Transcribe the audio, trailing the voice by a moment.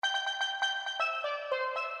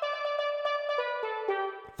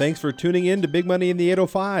Thanks for tuning in to Big Money in the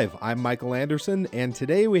 805. I'm Michael Anderson, and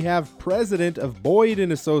today we have President of Boyd &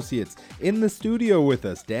 Associates in the studio with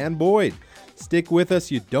us, Dan Boyd. Stick with us.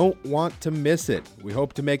 You don't want to miss it. We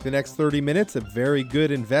hope to make the next 30 minutes a very good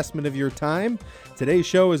investment of your time. Today's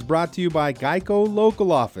show is brought to you by Geico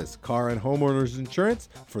Local Office, car and homeowners insurance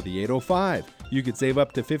for the 805. You could save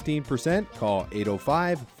up to 15%. Call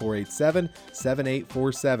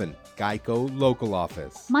 805-487-7847. Geico Local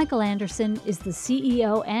Office. Michael Anderson is the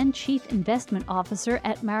CEO and Chief Investment Officer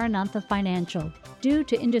at Maranatha Financial. Due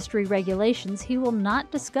to industry regulations, he will not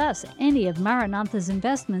discuss any of Maranatha's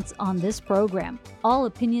investments on this program. All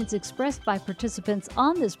opinions expressed by participants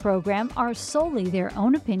on this program are solely their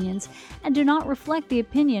own opinions and do not reflect the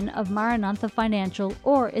opinion of Maranatha Financial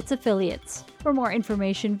or its affiliates. For more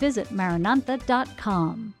information, visit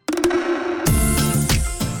maranatha.com.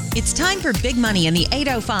 It's time for Big Money in the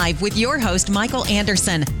 805 with your host, Michael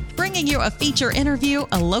Anderson, bringing you a feature interview,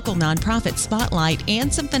 a local nonprofit spotlight,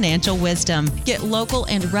 and some financial wisdom. Get local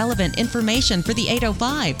and relevant information for the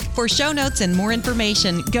 805. For show notes and more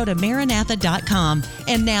information, go to maranatha.com.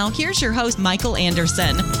 And now, here's your host, Michael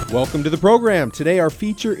Anderson. Welcome to the program. Today, our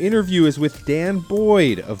feature interview is with Dan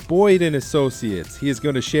Boyd of Boyd & Associates. He is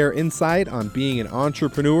going to share insight on being an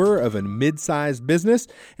entrepreneur of a mid-sized business,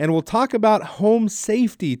 and we'll talk about home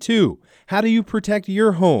safety, too. How do you protect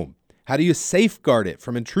your home? How do you safeguard it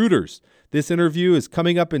from intruders? This interview is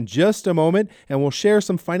coming up in just a moment, and we'll share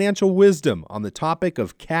some financial wisdom on the topic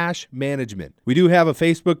of cash management. We do have a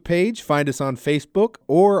Facebook page. Find us on Facebook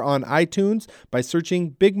or on iTunes by searching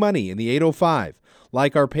Big Money in the 805.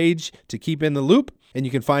 Like our page to keep in the loop, and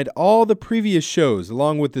you can find all the previous shows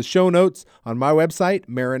along with the show notes on my website,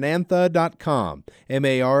 maranatha.com,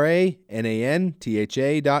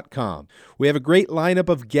 maranatha.com. We have a great lineup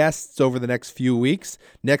of guests over the next few weeks.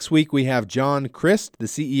 Next week, we have John Christ, the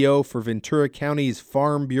CEO for Ventura County's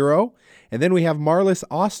Farm Bureau. And then we have Marlis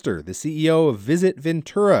Oster, the CEO of Visit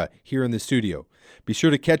Ventura, here in the studio. Be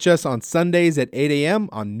sure to catch us on Sundays at 8 a.m.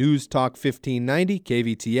 on News Talk 1590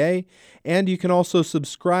 KVTA, and you can also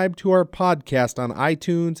subscribe to our podcast on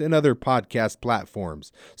iTunes and other podcast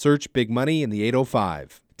platforms. Search Big Money in the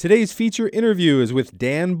 805. Today's feature interview is with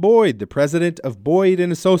Dan Boyd, the president of Boyd &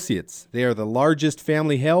 Associates. They are the largest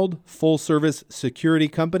family-held, full-service security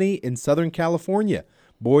company in Southern California.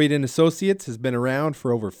 Boyd & Associates has been around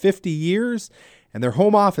for over 50 years, and their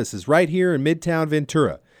home office is right here in Midtown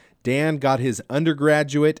Ventura. Dan got his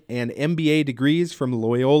undergraduate and MBA degrees from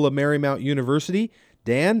Loyola Marymount University.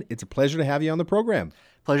 Dan, it's a pleasure to have you on the program.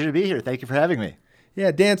 Pleasure to be here. Thank you for having me.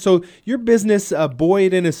 Yeah, Dan, so your business,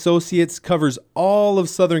 Boyd & Associates, covers all of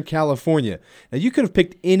Southern California. Now, you could have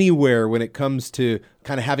picked anywhere when it comes to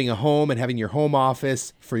kind of having a home and having your home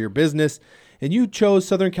office for your business, and you chose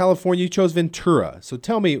Southern California, you chose Ventura. So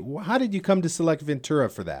tell me, how did you come to select Ventura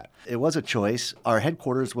for that? It was a choice. Our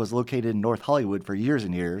headquarters was located in North Hollywood for years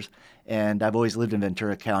and years, and I've always lived in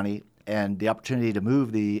Ventura County, and the opportunity to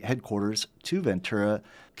move the headquarters to Ventura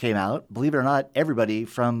came out. Believe it or not, everybody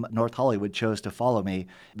from North Hollywood chose to follow me.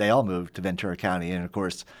 They all moved to Ventura County, and of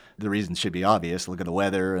course, the reasons should be obvious. Look at the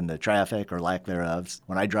weather and the traffic or lack thereof.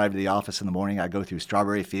 When I drive to the office in the morning, I go through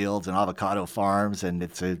strawberry fields and avocado farms, and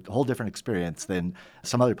it's a whole different experience than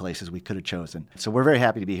some other places we could have chosen. So we're very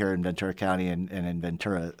happy to be here in Ventura County and in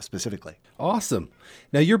Ventura specifically. Awesome.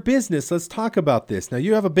 Now, your business, let's talk about this. Now,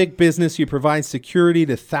 you have a big business. You provide security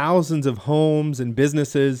to thousands of homes and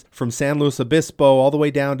businesses from San Luis Obispo all the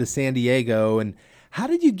way down to San Diego. And how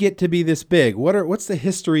did you get to be this big? What's the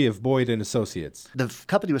history of Boyd & Associates? The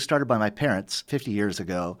company was started by my parents 50 years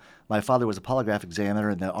ago. My father was a polygraph examiner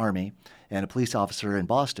in the Army and a police officer in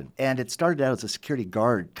Boston. And it started out as a security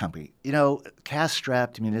guard company. You know,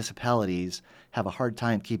 cash-strapped municipalities have a hard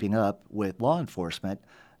time keeping up with law enforcement,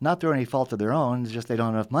 not through any fault of their own, it's just they don't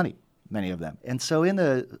have enough money, many of them. And so in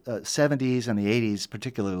the 70s and the 80s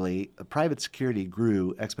particularly, private security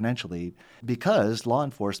grew exponentially because law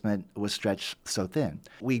enforcement was stretched so thin.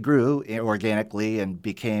 We grew organically and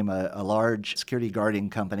became a large security guarding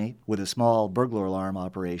company with a small burglar alarm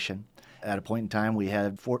operation. At a point in time, we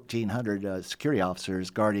had 1,400 security officers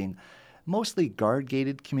guarding mostly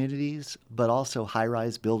guard-gated communities, but also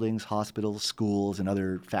high-rise buildings, hospitals, schools, and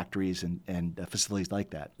other factories and facilities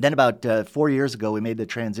like that. Then about 4 years ago, we made the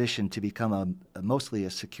transition to become mostly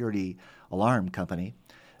a security alarm company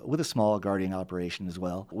with a small guarding operation as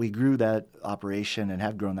well. We grew that operation and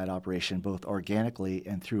have grown that operation both organically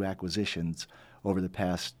and through acquisitions over the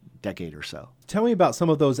past decade or so. Tell me about some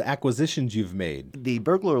of those acquisitions you've made. The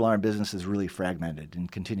burglar alarm business is really fragmented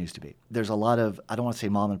and continues to be. There's a lot of, I don't want to say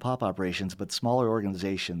mom and pop operations, but smaller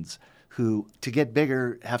organizations who, to get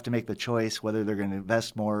bigger, have to make the choice whether they're going to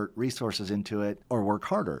invest more resources into it or work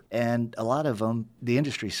harder. And a lot of them, the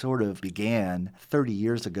industry sort of began 30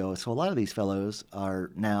 years ago. So a lot of these fellows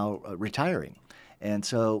are now retiring. And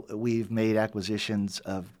so we've made acquisitions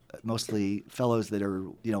of mostly fellows that are,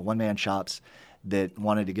 one-man shops that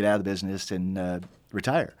wanted to get out of the business and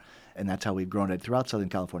retire. And that's how we've grown it throughout Southern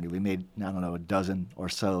California. We made, a dozen or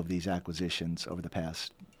so of these acquisitions over the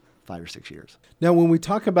past 5 or 6 years. Now, when we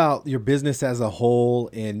talk about your business as a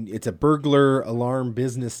whole, and it's a burglar alarm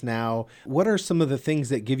business now, what are some of the things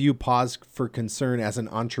that give you pause for concern as an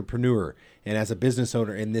entrepreneur and as a business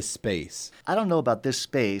owner in this space? I don't know about this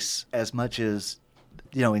space as much as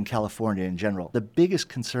in California in general. The biggest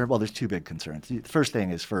concern, well, there's two big concerns. The first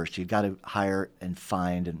thing is you got to hire and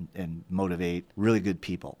find and motivate really good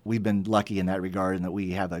people. We've been lucky in that regard in that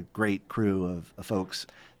we have a great crew of folks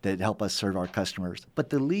that help us serve our customers. But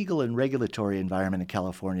the legal and regulatory environment in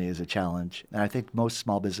California is a challenge. And I think most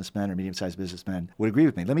small businessmen or medium-sized businessmen would agree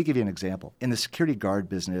with me. Let me give you an example. In the security guard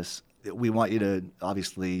business, we want you to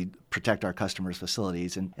obviously protect our customers'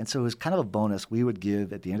 facilities. And so it was kind of a bonus we would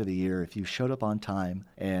give at the end of the year if you showed up on time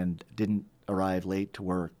and didn't arrive late to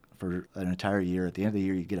work for an entire year. At the end of the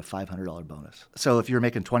year, you get a $500 bonus. So if you're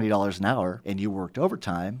making $20 an hour and you worked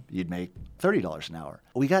overtime, you'd make $30 an hour.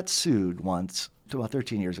 We got sued once, about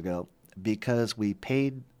 13 years ago, because we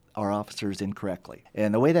paid our officers incorrectly.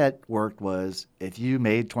 And the way that worked was if you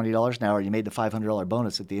made $20 an hour, you made the $500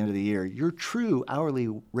 bonus at the end of the year, your true hourly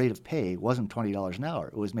rate of pay wasn't $20 an hour.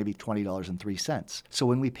 It was maybe $20.03. So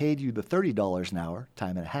when we paid you the $30 an hour,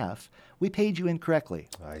 time and a half, we paid you incorrectly.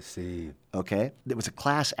 I see. Okay? It was a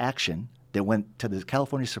class action that went to the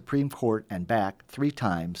California Supreme Court and back 3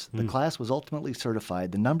 times. The class was ultimately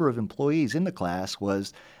certified. The number of employees in the class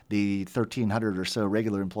was the 1,300 or so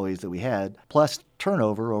regular employees that we had, plus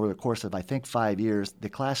turnover over the course of, I think, 5 years. The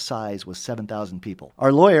class size was 7,000 people.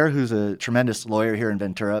 Our lawyer, who's a tremendous lawyer here in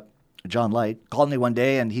Ventura, John Light, called me one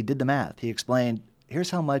day and he did the math. He explained, here's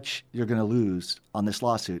how much you're going to lose on this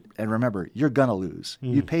lawsuit. And remember, you're going to lose.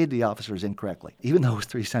 You paid the officers incorrectly, even though it was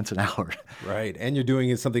 3 cents an hour. Right. And you're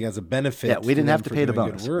doing something as a benefit. Yeah, we didn't have to pay the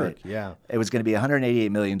bonus. Right. Yeah. It was going to be $188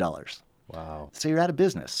 million. Wow. So you're out of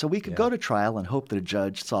business. So we could go to trial and hope that a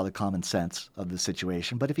judge saw the common sense of the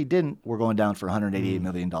situation. But if he didn't, we're going down for $188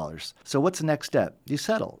 million. So what's the next step? You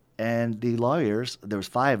settle. And the lawyers, there was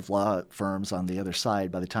 5 law firms on the other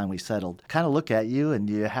side by the time we settled, kind of look at you and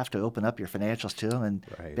you have to open up your financials to them and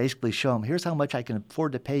basically show them, here's how much I can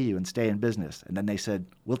afford to pay you and stay in business. And then they said,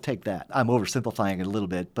 we'll take that. I'm oversimplifying it a little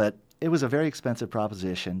bit, but it was a very expensive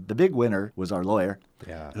proposition. The big winner was our lawyer,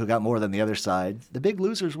 who got more than the other side. The big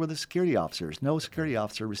losers were the security officers. No security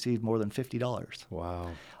officer received more than $50. Wow.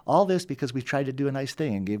 All this because we tried to do a nice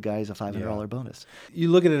thing and give guys a $500 bonus. You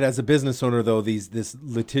look at it as a business owner, though, this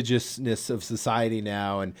litigiousness of society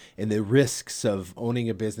now and the risks of owning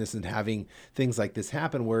a business and having things like this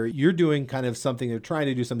happen where you're doing kind of something, they're trying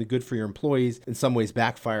to do something good for your employees, in some ways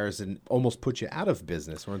backfires and almost puts you out of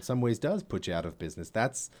business, or in some ways does put you out of business.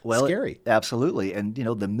 That's scary. Absolutely. And,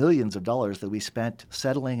 the millions of dollars that we spent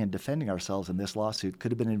settling and defending ourselves in this lawsuit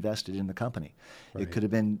could have been invested in the company. Right. It could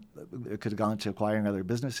have gone to acquiring other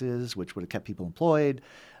businesses, which would have kept people employed,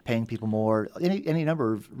 paying people more. Any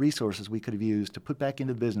number of resources we could have used to put back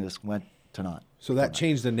into the business went to naught. So that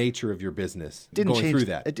changed the nature of your business It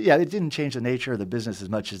didn't change the nature of the business as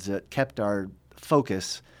much as it kept our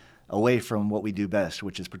focus away from what we do best,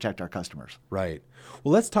 which is protect our customers. Right.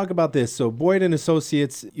 Well, let's talk about this. So Boyd &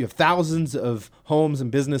 Associates, you have thousands of homes and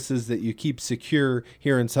businesses that you keep secure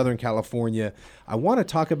here in Southern California. I want to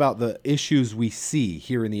talk about the issues we see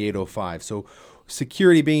here in the 805. So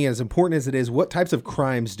security being as important as it is, what types of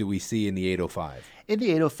crimes do we see in the 805? In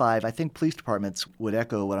the 805, I think police departments would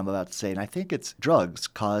echo what I'm about to say, and I think it's drugs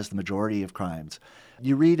cause the majority of crimes.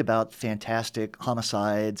 You read about fantastic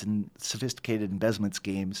homicides and sophisticated embezzlement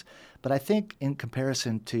schemes, but I think in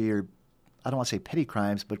comparison to your, I don't want to say petty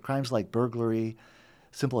crimes, but crimes like burglary,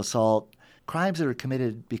 simple assault, crimes that are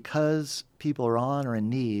committed because people are on or in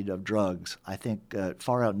need of drugs, I think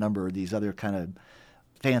far outnumber these other kind of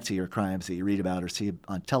fancier crimes that you read about or see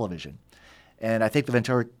on television. And I think the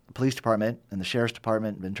Ventura Police Department and the Sheriff's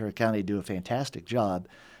Department in Ventura County do a fantastic job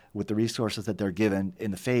with the resources that they're given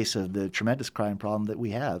in the face of the tremendous crime problem that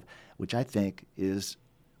we have, which I think is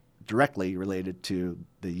directly related to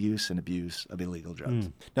the use and abuse of illegal drugs.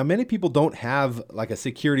 Now, many people don't have like a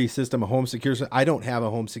security system, a home security system. I don't have a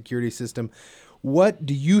home security system. What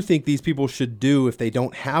do you think these people should do if they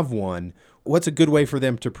don't have one? What's a good way for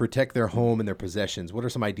them to protect their home and their possessions? What are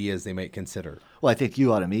some ideas they might consider? Well, I think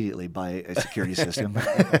you ought to immediately buy a security system.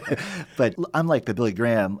 But I'm like the Billy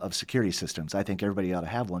Graham of security systems. I think everybody ought to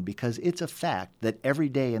have one because it's a fact that every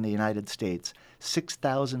day in the United States,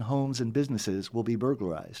 6,000 homes and businesses will be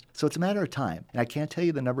burglarized. So it's a matter of time. And I can't tell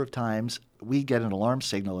you the number of times we get an alarm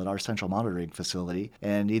signal at our central monitoring facility,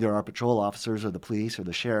 and either our patrol officers or the police or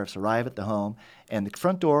the sheriffs arrive at the home, and the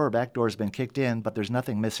front door or back door has been kicked in, but there's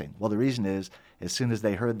nothing missing. Well, the reason is, as soon as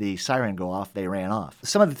they heard the siren go off, they ran off.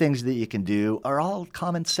 Some of the things that you can do are all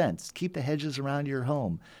common sense. Keep the hedges around your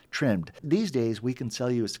home trimmed. These days, we can sell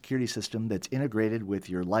you a security system that's integrated with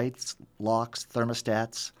your lights, locks,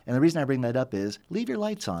 thermostats. And the reason I bring that up is leave your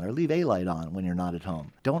lights on or leave a light on when you're not at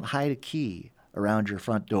home. Don't hide a key around your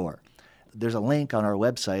front door. There's a link on our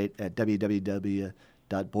website at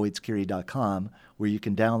www.boydsecurity.com where you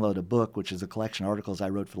can download a book, which is a collection of articles I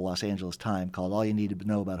wrote for the Los Angeles Times called All You Need to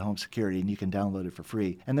Know About Home Security, and you can download it for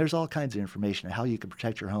free. And there's all kinds of information on how you can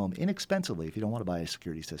protect your home inexpensively if you don't want to buy a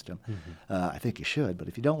security system. I think you should, but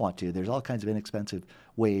if you don't want to, there's all kinds of inexpensive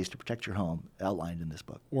ways to protect your home outlined in this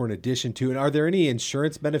book. Or in addition to, and are there any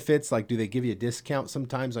insurance benefits? Like, do they give you a discount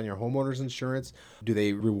sometimes on your homeowner's insurance? Do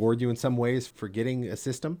they reward you in some ways for getting a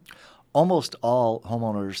system? Almost all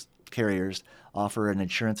homeowners carriers offer an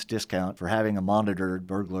insurance discount for having a monitored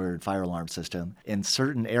burglar and fire alarm system. In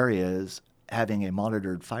certain areas, having a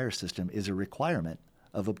monitored fire system is a requirement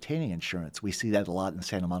of obtaining insurance. We see that a lot in the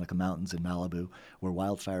Santa Monica Mountains in Malibu, where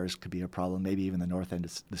wildfires could be a problem, maybe even the north end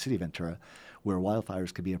of the city of Ventura, where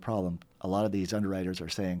wildfires could be a problem. A lot of these underwriters are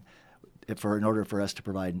saying, in order for us to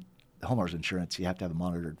provide homeowners insurance, you have to have a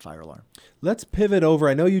monitored fire alarm. Let's pivot over.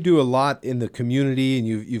 I know you do a lot in the community, and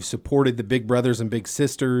you've supported the Big Brothers and Big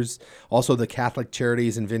Sisters, also the Catholic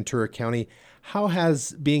Charities in Ventura County. How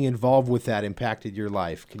has being involved with that impacted your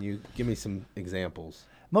life? Can you give me some examples?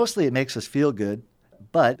 Mostly it makes us feel good,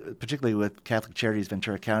 but particularly with Catholic Charities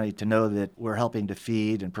Ventura County, to know that we're helping to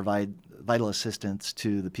feed and provide vital assistance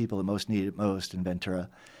to the people that most need it most in Ventura.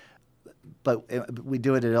 But we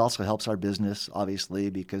do it. It also helps our business,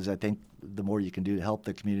 obviously, because I think the more you can do to help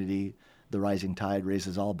the community, the rising tide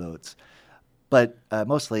raises all boats. But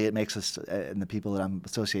mostly it makes us and the people that I'm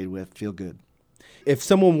associated with feel good. If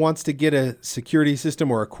someone wants to get a security system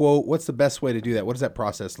or a quote, what's the best way to do that? What does that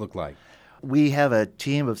process look like? We have a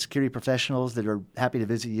team of security professionals that are happy to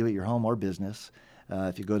visit you at your home or business.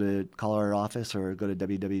 If you call our office or go to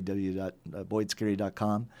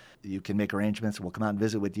www.boydsecurity.com, you can make arrangements. We'll come out and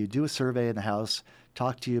visit with you, do a survey in the house,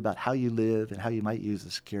 talk to you about how you live and how you might use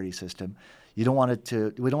the security system. We don't want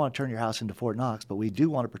to turn your house into Fort Knox, but we do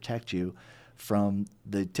want to protect you from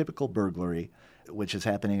the typical burglary, which is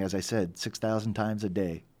happening, as I said, 6,000 times a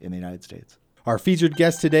day in the United States. Our featured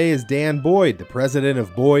guest today is Dan Boyd, the president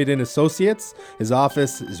of Boyd & Associates. His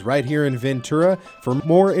office is right here in Ventura. For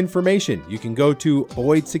more information, you can go to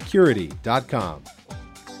boydsecurity.com.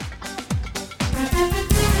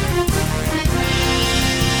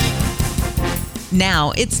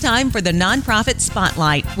 Now it's time for the Nonprofit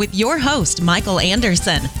Spotlight with your host, Michael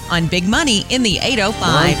Anderson, on Big Money in the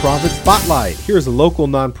 805. Nonprofit Spotlight. Here's a local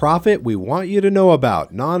nonprofit we want you to know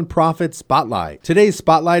about. Nonprofit Spotlight. Today's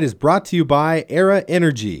Spotlight is brought to you by Era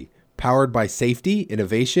Energy, powered by safety,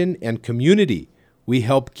 innovation, and community. We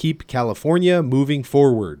help keep California moving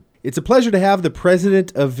forward. It's a pleasure to have the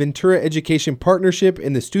president of Ventura Education Partnership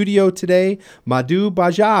in the studio today, Madhu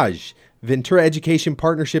Bajaj, Ventura Education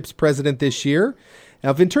Partnership's president this year.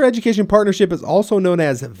 Now, Ventura Education Partnership is also known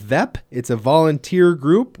as VEP. It's a volunteer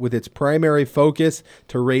group with its primary focus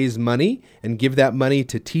to raise money and give that money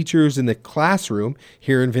to teachers in the classroom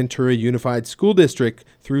here in Ventura Unified School District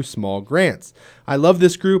through small grants. I love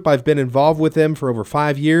this group. I've been involved with them for over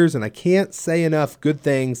 5 years, and I can't say enough good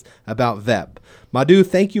things about VEP. Madhu,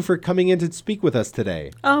 thank you for coming in to speak with us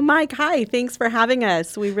today. Oh, Mike, hi. Thanks for having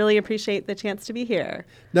us. We really appreciate the chance to be here.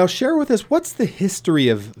 Now, share with us, what's the history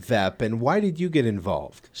of VEP and why did you get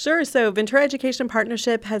involved? Sure. So Ventura Education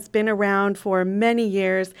Partnership has been around for many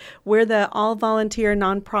years. We're the all-volunteer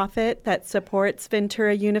nonprofit that supports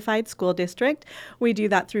Ventura Unified School District. We do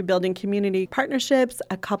that through building community partnerships,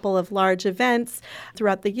 a couple of large events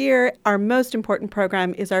throughout the year. Our most important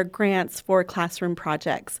program is our grants for classroom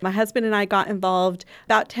projects. My husband and I got involved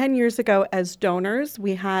about 10 years ago as donors.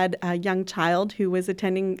 We had a young child who was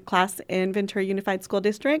attending class in Ventura Unified School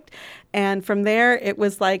District. And from there, it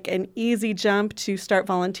was like an easy jump to start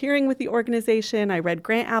volunteering with the organization. I read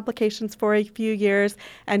grant applications for a few years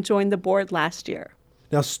and joined the board last year.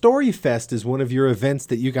 Now, StoryFest is one of your events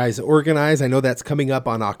that you guys organize. I know that's coming up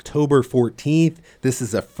on October 14th. This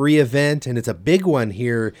is a free event, and it's a big one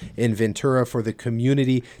here in Ventura for the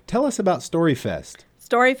community. Tell us about StoryFest.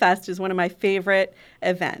 StoryFest is one of my favorite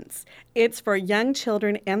events. It's for young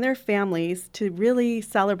children and their families to really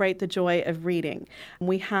celebrate the joy of reading.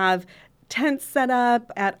 We have tents set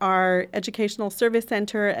up at our Educational Service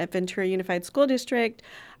Center at Ventura Unified School District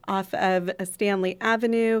off of Stanley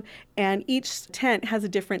Avenue, and each tent has a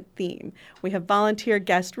different theme. We have volunteer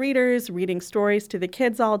guest readers reading stories to the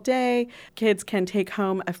kids all day. Kids can take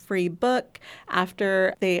home a free book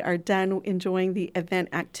after they are done enjoying the event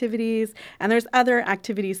activities. And there's other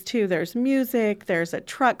activities too. There's music, there's a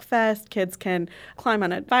truck fest. Kids can climb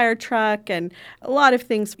on a fire truck, and a lot of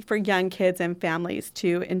things for young kids and families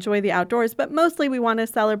to enjoy the outdoors. But mostly we want to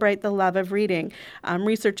celebrate the love of reading.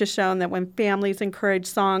 Research has shown that when families encourage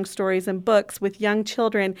songs, stories, and books with young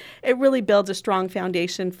children, it really builds a strong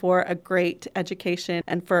foundation for a great education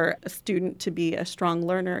and for a student to be a strong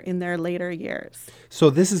learner in their later years. So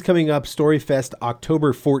this is coming up, StoryFest,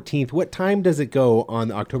 October 14th. What time does it go on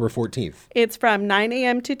October 14th? It's from 9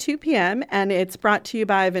 a.m. to 2 p.m., and it's brought to you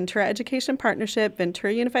by Ventura Education Partnership,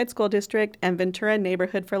 Ventura Unified School District, and Ventura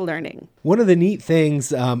Neighborhood for Learning. One of the neat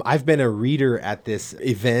things, I've been a reader at this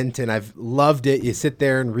event, and I've loved it. You sit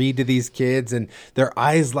there and read to these kids, and their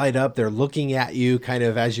eyes light up. They're looking at you kind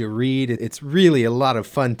of as you read. It's really a lot of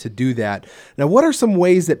fun to do that. Now, what are some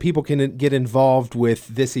ways that people can get involved with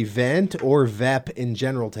this event or VEP in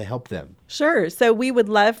general to help them? Sure. So we would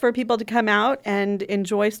love for people to come out and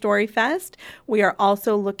enjoy StoryFest. We are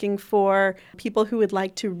also looking for people who would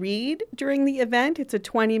like to read during the event. It's a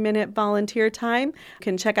 20-minute volunteer time. You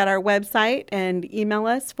can check out our website and email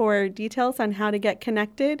us for details on how to get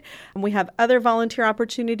connected. And we have other volunteer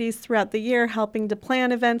opportunities throughout the year helping to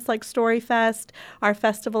plan events like StoryFest, our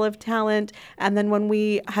Festival of Talent. And then when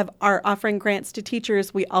we are offering grants to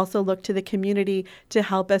teachers, we also look to the community to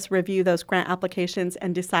help us review those grant applications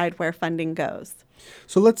and decide where funding goes.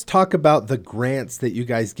 So let's talk about the grants that you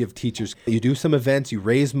guys give teachers. You do some events, you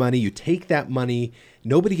raise money, you take that money,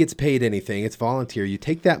 nobody gets paid anything, it's volunteer. You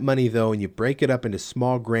take that money though and you break it up into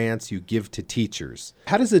small grants you give to teachers.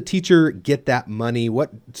 How does a teacher get that money?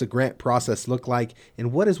 What's the grant process look like?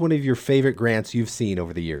 And what is one of your favorite grants you've seen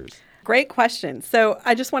over the years? Great question. So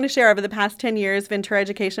I just want to share over the past 10 years, Ventura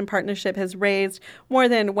Education Partnership has raised more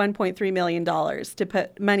than $1.3 million to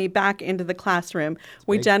put money back into the classroom.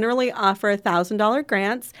 We generally offer $1,000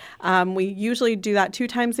 grants. We usually do that 2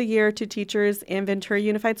 times a year to teachers in Ventura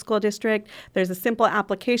Unified School District. There's a simple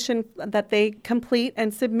application that they complete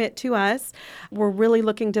and submit to us. We're really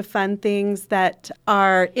looking to fund things that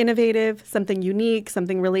are innovative, something unique,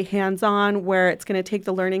 something really hands-on, where it's going to take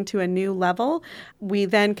the learning to a new level. We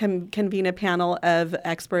then convene a panel of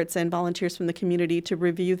experts and volunteers from the community to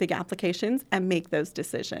review the applications and make those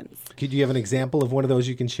decisions. Could you have an example of one of those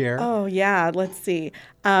you can share? Oh, yeah. Let's see.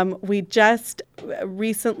 We just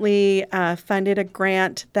recently funded a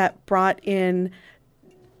grant that brought in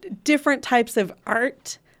different types of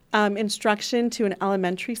art instruction to an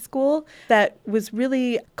elementary school that was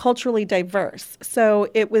really culturally diverse. So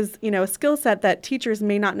it was, a skill set that teachers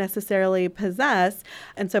may not necessarily possess.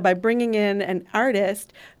 And so by bringing in an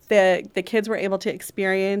artist, the kids were able to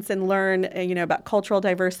experience and learn, about cultural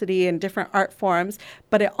diversity and different art forms.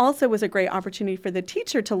 But it also was a great opportunity for the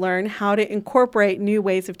teacher to learn how to incorporate new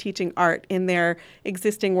ways of teaching art in their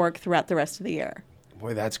existing work throughout the rest of the year.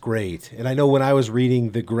 Boy, that's great. And I know when I was reading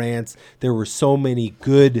the grants, there were so many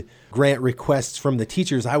good grant requests from the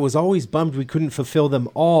teachers. I was always bummed we couldn't fulfill them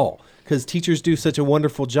all because teachers do such a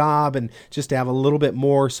wonderful job and just to have a little bit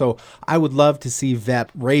more. So I would love to see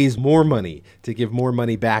VEP raise more money to give more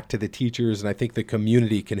money back to the teachers. And I think the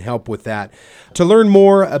community can help with that. To learn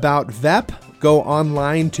more about VEP, go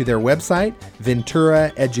online to their website,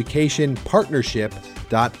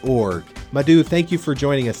 VenturaEducationPartnership.org. Madhu, thank you for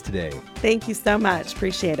joining us today. Thank you so much.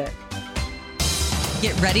 Appreciate it.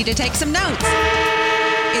 Get ready to take some notes.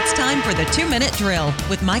 It's time for the 2-minute drill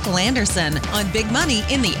with Michael Anderson on Big Money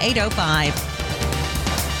in the 805.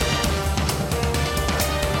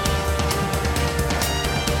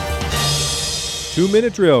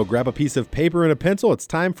 2-minute drill. Grab a piece of paper and a pencil. It's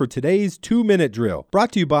time for today's 2-minute drill.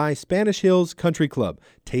 Brought to you by Spanish Hills Country Club.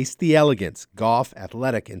 Taste the elegance. Golf,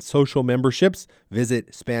 athletic, and social memberships.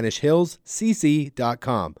 Visit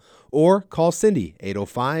SpanishHillsCC.com or call Cindy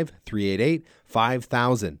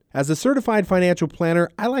 805-388-5000. As a certified financial planner,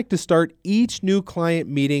 I like to start each new client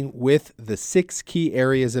meeting with the 6 key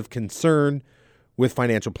areas of concern with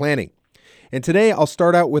financial planning. And today I'll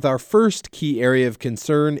start out with our first key area of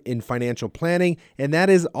concern in financial planning, and that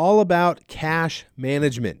is all about cash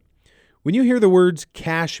management. When you hear the words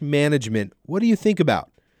cash management, what do you think about?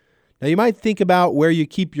 Now, you might think about where you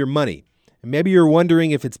keep your money. And maybe you're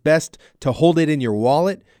wondering if it's best to hold it in your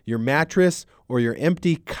wallet, your mattress, or your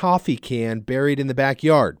empty coffee can buried in the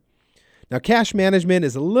backyard. Now, cash management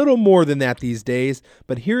is a little more than that these days,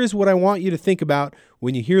 but here is what I want you to think about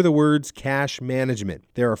when you hear the words cash management.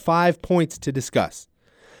 There are 5 points to discuss.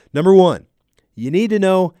 Number 1, you need to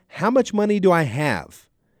know, how much money do I have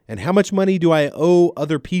and how much money do I owe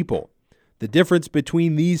other people? The difference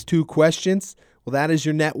between these two questions, well, that is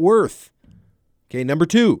your net worth. Okay, number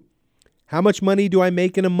 2, how much money do I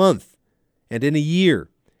make in a month and in a year?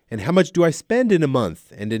 And how much do I spend in a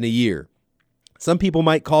month and in a year? Some people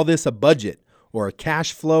might call this a budget or a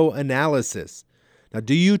cash flow analysis. Now,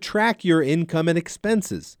 do you track your income and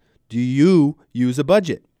expenses? Do you use a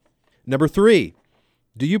budget? Number 3,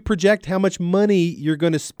 do you project how much money you're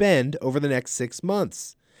going to spend over the next 6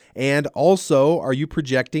 months? And also, are you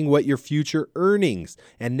projecting what your future earnings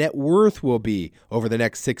and net worth will be over the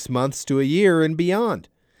next 6 months to a year and beyond?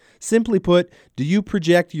 Simply put, do you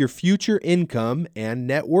project your future income and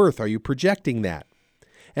net worth? Are you projecting that?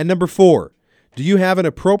 And number 4, do you have an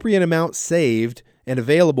appropriate amount saved and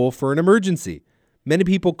available for an emergency? Many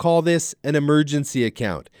people call this an emergency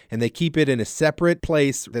account, and they keep it in a separate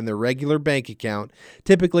place than their regular bank account.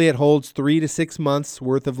 Typically, it holds 3 to 6 months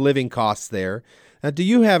worth of living costs there. Now, do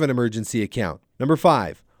you have an emergency account? Number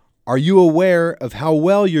 5, are you aware of how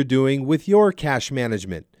well you're doing with your cash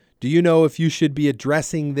management? Do you know if you should be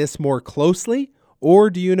addressing this more closely,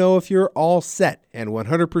 or do you know if you're all set and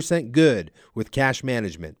 100% good with cash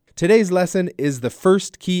management? Today's lesson is the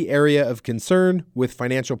first key area of concern with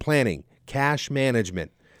financial planning, cash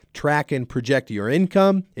management. Track and project your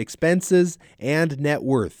income, expenses, and net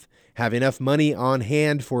worth. Have enough money on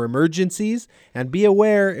hand for emergencies, and be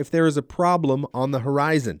aware if there is a problem on the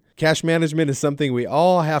horizon. Cash management is something we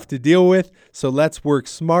all have to deal with, so let's work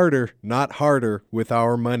smarter, not harder, with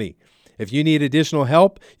our money. If you need additional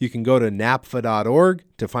help, you can go to napfa.org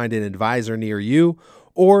to find an advisor near you,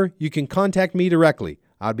 or you can contact me directly.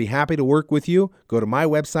 I'd be happy to work with you. Go to my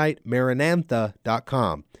website,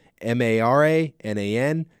 maranantha.com,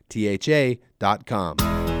 maranantha.com.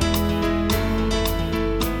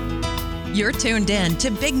 You're tuned in to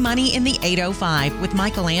Big Money in the 805 with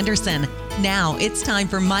Michael Anderson. Now it's time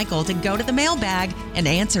for Michael to go to the mailbag and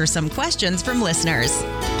answer some questions from listeners.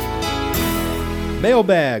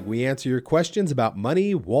 Mailbag. We answer your questions about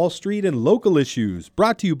money, Wall Street, and local issues.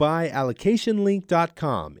 Brought to you by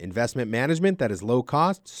allocationlink.com. Investment management that is low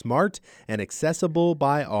cost, smart, and accessible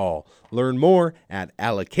by all. Learn more at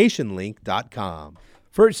allocationlink.com.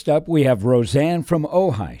 First up, we have Roseanne from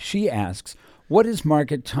Ojai. She asks, what is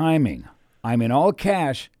market timing? I'm in all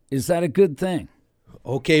cash. Is that a good thing?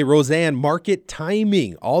 Okay, Roseanne, market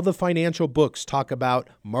timing. All the financial books talk about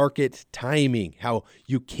market timing, how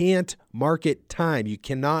you can't market time. You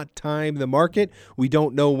cannot time the market. We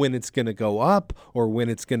don't know when it's going to go up or when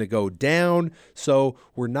it's going to go down, so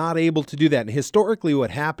we're not able to do that. And historically, what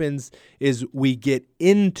happens is we get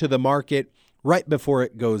into the market right before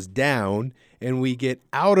it goes down, and we get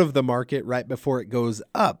out of the market right before it goes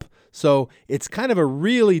up. So it's kind of a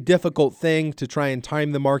really difficult thing to try and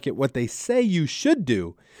time the market. What they say you should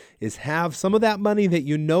do is have some of that money that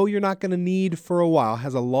you know you're not going to need for a while,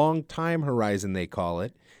 has a long time horizon, they call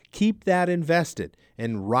it. Keep that invested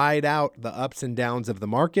and ride out the ups and downs of the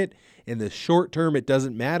market. In the short term, it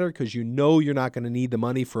doesn't matter because you know you're not going to need the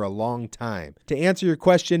money for a long time. To answer your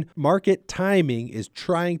question, market timing is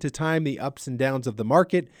trying to time the ups and downs of the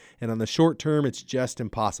market, and on the short term, it's just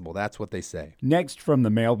impossible. That's what they say. Next from the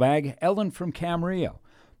mailbag, Ellen from Camarillo.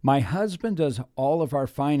 My husband does all of our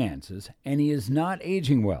finances, and he is not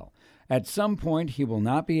aging well. At some point, he will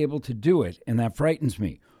not be able to do it, and that frightens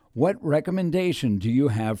me. What recommendation do you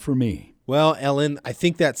have for me? Well, Ellen, I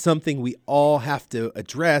think that's something we all have to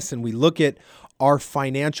address, and we look at our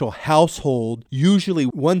financial household. Usually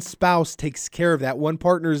one spouse takes care of that. One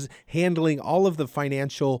partner's handling all of the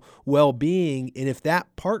financial well-being, and if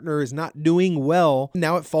that partner is not doing well,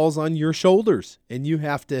 now it falls on your shoulders, and you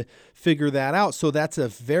have to figure that out. So that's a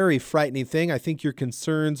very frightening thing. I think your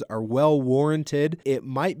concerns are well warranted. It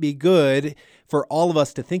might be good for all of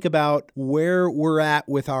us to think about where we're at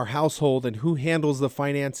with our household and who handles the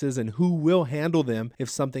finances and who will handle them if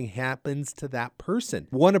something happens to that person.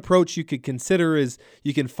 One approach you could consider is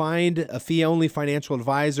you can find a fee-only financial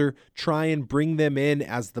advisor, try and bring them in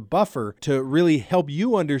as the buffer to really help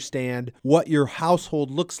you understand what your household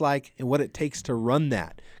looks like and what it takes to run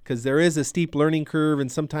that. Because there is a steep learning curve,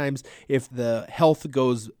 and sometimes if the health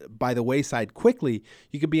goes by the wayside quickly,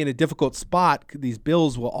 you could be in a difficult spot. These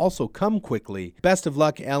bills will also come quickly. Best of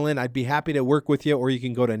luck, Ellen. I'd be happy to work with you, or you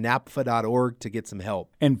can go to napfa.org to get some help.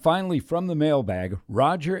 And finally, from the mailbag,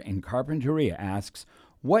 Roger in Carpinteria asks,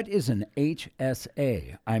 what is an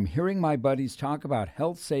HSA? I'm hearing my buddies talk about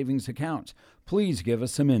health savings accounts, Please give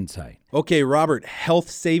us some insight. Okay, Robert, health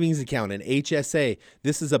savings account, an HSA.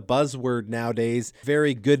 This is a buzzword nowadays.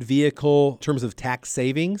 Very good vehicle in terms of tax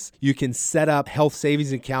savings. You can set up health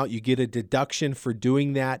savings account. You get a deduction for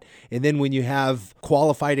doing that. And then when you have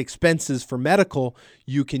qualified expenses for medical,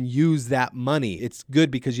 you can use that money. It's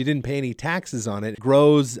good because you didn't pay any taxes on it. It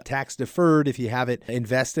grows tax deferred if you have it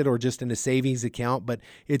invested or just in a savings account. But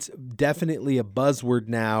it's definitely a buzzword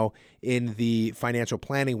now in the financial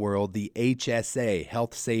planning world, the HSA,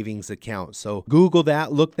 health savings account. So Google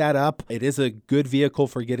that, look that up. It is a good vehicle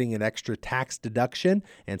for getting an extra tax deduction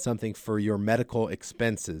and something for your medical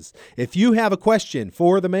expenses. If you have a question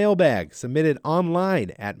for the mailbag, submit it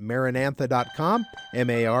online at maranantha.com,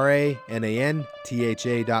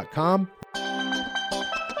 maranantha.com.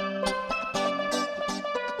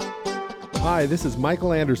 Hi, this is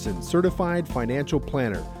Michael Anderson, Certified Financial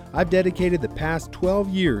Planner. I've dedicated the past 12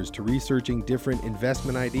 years to researching different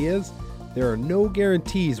investment ideas. There are no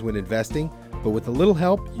guarantees when investing, but with a little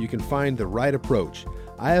help, you can find the right approach.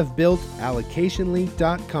 I have built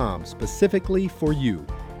allocationlink.com specifically for you.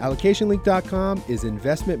 Allocationlink.com is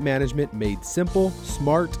investment management made simple,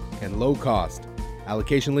 smart, and low cost.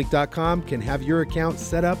 Allocationlink.com can have your account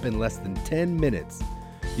set up in less than 10 minutes.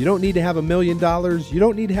 You don't need to have $1 million. You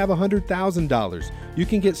don't need to have $100,000. You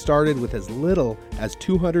can get started with as little as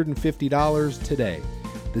 $250 today.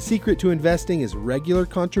 The secret to investing is regular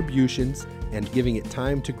contributions and giving it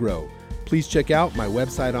time to grow. Please check out my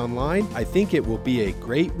website online. I think it will be a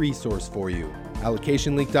great resource for you.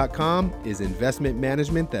 Allocationlink.com is investment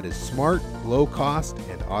management that is smart, low cost,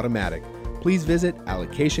 and automatic. Please visit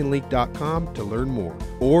allocationlink.com to learn more.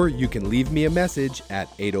 Or you can leave me a message at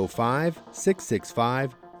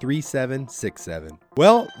 805-665-3767.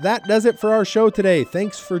 Well, that does it for our show today.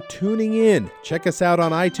 Thanks for tuning in. Check us out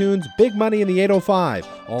on iTunes, Big Money in the 805.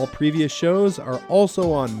 All previous shows are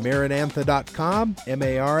also on maranantha.com,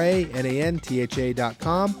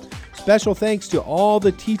 maranantha.com. Special thanks to all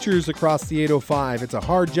the teachers across the 805. It's a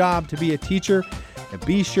hard job to be a teacher. And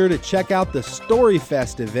be sure to check out the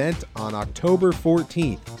StoryFest event on October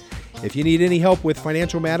 14th. If you need any help with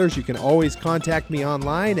financial matters, you can always contact me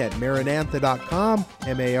online at maranantha.com,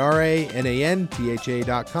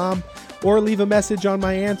 maranantha.com, or leave a message on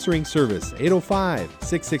my answering service,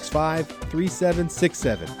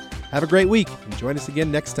 805-665-3767. Have a great week and join us again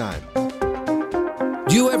next time.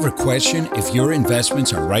 Do you ever question if your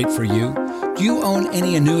investments are right for you? Do you own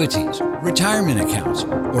any annuities, retirement accounts,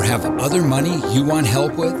 or have other money you want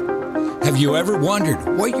help with? Have you ever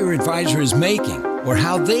wondered what your advisor is making or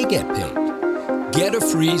how they get paid? Get a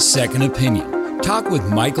free second opinion. Talk with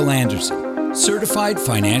Michael Anderson, Certified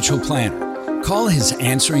Financial Planner. Call his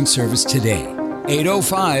answering service today,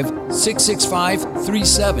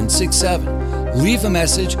 805-665-3767. Leave a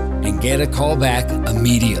message and get a call back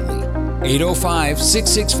immediately.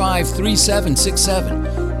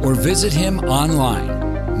 805-665-3767, or visit him online,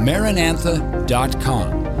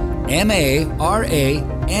 maranantha.com,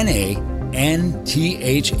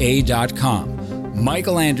 maranantha.com.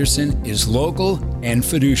 Michael Anderson is local and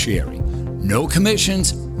fiduciary. No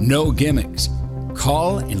commissions, no gimmicks.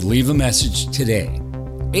 Call and leave a message today,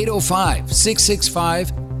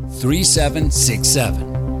 805-665-3767.